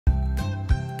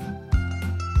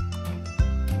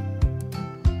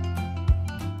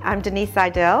I'm Denise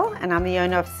Zidel and I'm the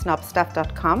owner of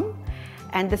snobstuff.com,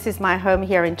 and this is my home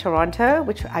here in Toronto,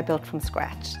 which I built from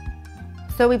scratch.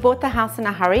 So we bought the house in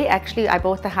a hurry. Actually, I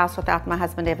bought the house without my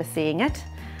husband ever seeing it.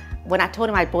 When I told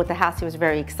him I bought the house, he was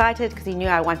very excited because he knew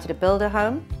I wanted to build a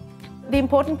home. The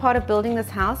important part of building this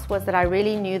house was that I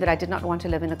really knew that I did not want to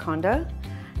live in a condo,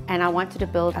 and I wanted to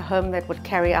build a home that would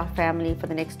carry our family for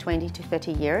the next 20 to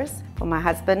 30 years for my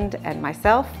husband and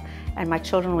myself and my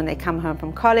children when they come home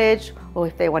from college or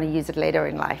if they want to use it later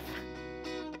in life.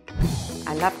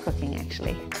 I love cooking,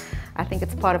 actually. I think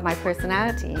it's part of my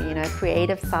personality, you know,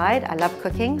 creative side. I love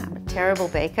cooking. I'm a terrible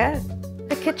baker.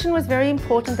 The kitchen was very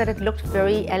important, that it looked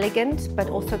very elegant but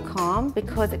also calm,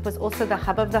 because it was also the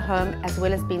hub of the home as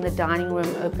well as being the dining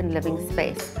room open living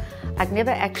space. I'd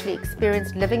never actually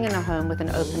experienced living in a home with an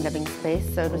open living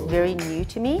space, so it was very new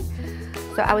to me.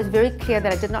 So I was very clear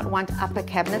that I did not want upper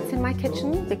cabinets in my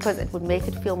kitchen because it would make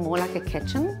it feel more like a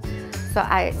kitchen. So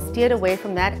I steered away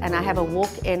from that, and I have a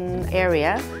walk-in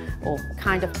area or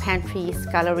kind of pantry,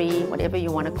 scullery, whatever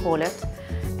you want to call it.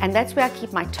 And that's where I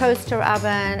keep my toaster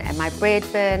oven and my bread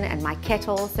bin and my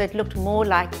kettle, so it looked more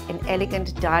like an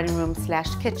elegant dining room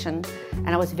 / kitchen, and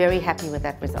I was very happy with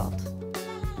that result.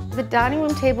 The dining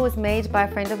room table was made by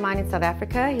a friend of mine in South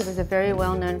Africa. He was a very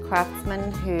well-known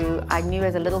craftsman who I knew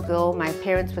as a little girl. My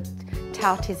parents would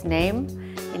tout his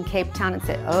name in Cape Town and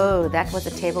say, oh, that was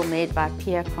a table made by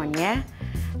Pierre Cognier.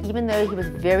 Even though he was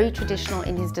very traditional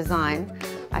in his design,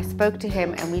 I spoke to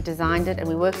him and we designed it and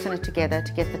we worked on it together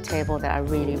to get the table that I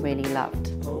really, really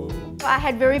loved. I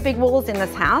had very big walls in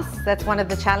this house. That's one of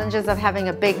the challenges of having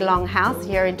a big, long house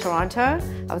here in Toronto.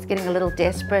 I was getting a little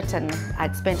desperate and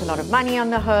I'd spent a lot of money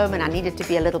on the home and I needed to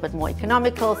be a little bit more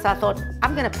economical, so I thought,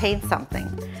 I'm going to paint something.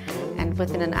 And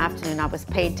within an afternoon I was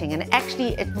painting, and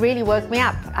actually it really woke me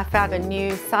up. I found a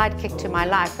new sidekick to my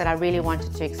life that I really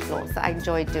wanted to explore, so I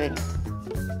enjoyed doing it.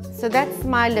 So that's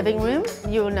my living room.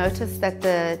 You'll notice that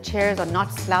the chairs are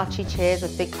not slouchy chairs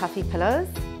with big puffy pillows.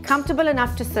 Comfortable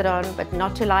enough to sit on, but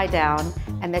not to lie down,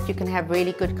 and that you can have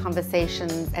really good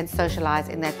conversations and socialize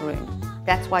in that room.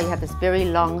 That's why you have this very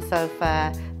long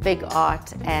sofa, big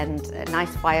art, and a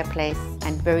nice fireplace,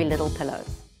 and very little pillows.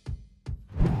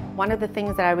 One of the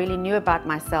things that I really knew about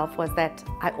myself was that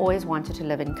I always wanted to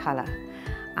live in color.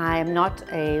 I am not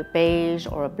a beige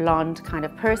or a blonde kind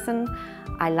of person.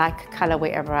 I like color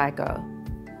wherever I go.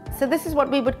 So this is what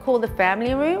we would call the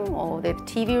family room, or the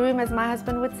TV room, as my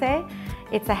husband would say.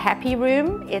 It's a happy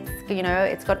room. It's, you know,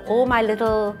 it's got all my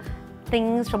little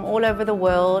things from all over the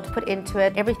world put into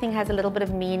it. Everything has a little bit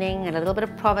of meaning and a little bit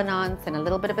of provenance and a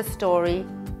little bit of a story.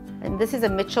 And this is a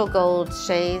Mitchell Gold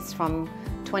chaise from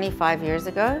 25 years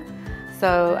ago.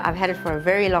 So I've had it for a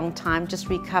very long time, just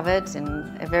recovered in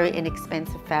a very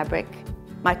inexpensive fabric.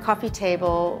 My coffee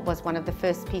table was one of the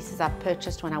first pieces I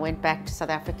purchased when I went back to South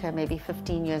Africa maybe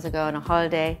 15 years ago on a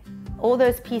holiday. All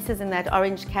those pieces in that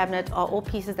orange cabinet are all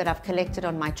pieces that I've collected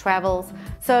on my travels.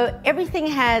 So everything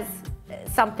has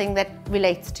something that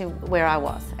relates to where I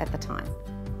was at the time.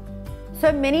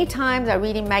 So many times I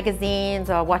read in magazines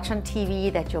or watch on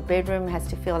TV that your bedroom has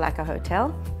to feel like a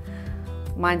hotel.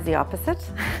 Mine's the opposite.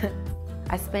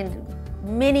 I spend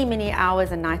many, many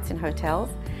hours and nights in hotels.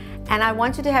 And I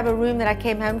wanted to have a room that I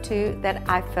came home to that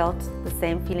I felt the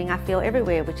same feeling I feel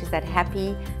everywhere, which is that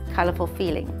happy, colorful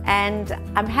feeling. And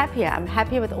I'm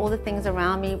happier with all the things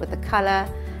around me, with the color.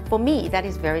 For me, that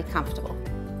is very comfortable.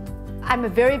 I'm a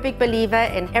very big believer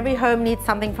in every home needs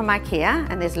something from Ikea,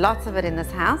 and there's lots of it in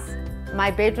this house.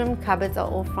 My bedroom cupboards are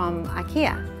all from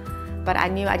Ikea, but I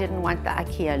knew I didn't want the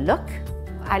Ikea look.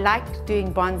 I liked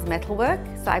doing bronze metalwork,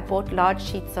 so I bought large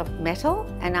sheets of metal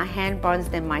and I hand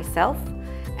bronzed them myself,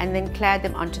 and then clad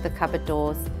them onto the cupboard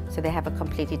doors so they have a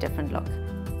completely different look.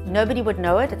 Nobody would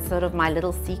know it, it's sort of my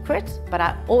little secret, but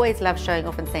I always love showing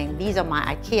off and saying, these are my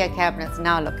Ikea cabinets,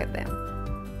 now look at them.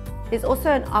 There's also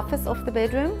an office off the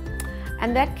bedroom,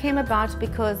 and that came about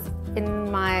because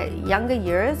in my younger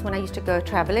years, when I used to go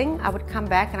traveling, I would come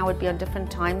back and I would be on different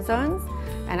time zones,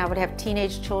 and I would have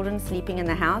teenage children sleeping in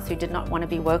the house who did not want to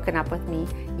be woken up with me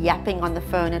yapping on the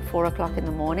phone at 4 o'clock in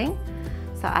the morning.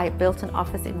 So I built an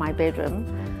office in my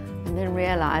bedroom, and then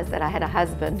realized that I had a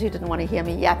husband who didn't want to hear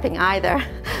me yapping either.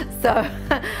 So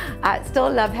I still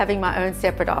love having my own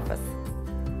separate office.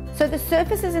 So the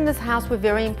surfaces in this house were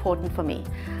very important for me.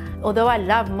 Although I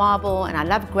love marble and I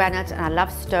love granite and I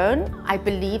love stone, I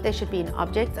believe they should be in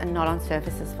objects and not on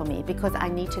surfaces for me, because I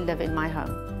need to live in my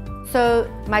home. So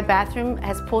my bathroom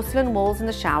has porcelain walls in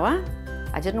the shower.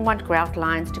 I didn't want grout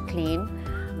lines to clean.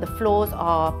 The floors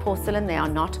are porcelain, they are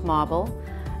not marble.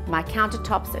 My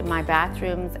countertops in my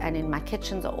bathrooms and in my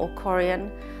kitchens are all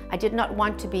Korean. I did not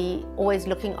want to be always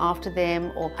looking after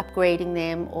them or upgrading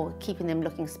them or keeping them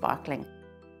looking sparkling.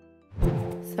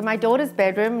 So my daughter's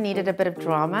bedroom needed a bit of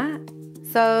drama.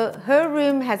 So her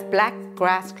room has black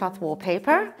grass cloth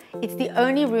wallpaper. It's the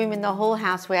only room in the whole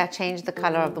house where I changed the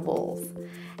color of the walls.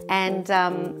 And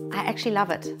I actually love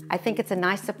it. I think it's a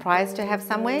nice surprise to have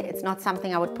somewhere. It's not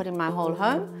something I would put in my whole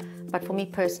home, but for me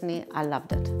personally, I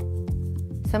loved it.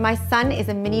 So my son is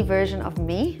a mini version of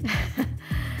me.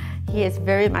 He is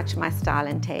very much my style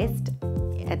and taste.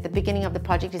 At the beginning of the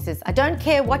project, he says, I don't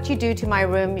care what you do to my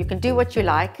room, you can do what you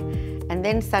like. And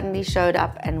then suddenly showed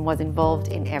up and was involved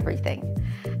in everything.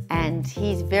 And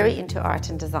he's very into art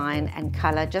and design and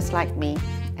color, just like me,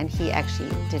 and he actually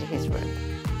did his room.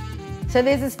 So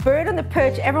there's this bird on the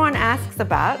perch everyone asks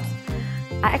about.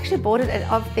 I actually bought it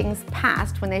at Of Things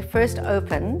Past when they first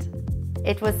opened.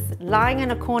 It was lying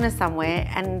in a corner somewhere,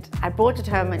 and I brought it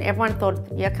home and everyone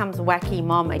thought, here comes wacky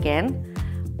mom again.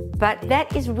 But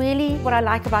that is really what I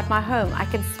like about my home. I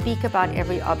can speak about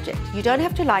every object. You don't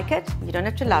have to like it, you don't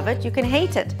have to love it, you can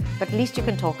hate it, but at least you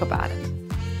can talk about it.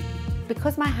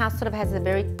 Because my house sort of has a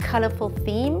very colorful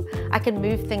theme, I can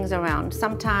move things around.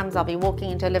 Sometimes I'll be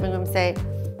walking into a living room and say,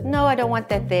 no, I don't want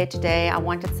that there today, I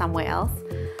want it somewhere else.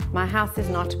 My house is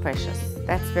not precious.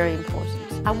 That's very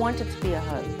important. I want it to be a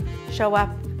home. Show up,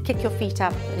 kick your feet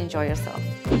up, and enjoy yourself.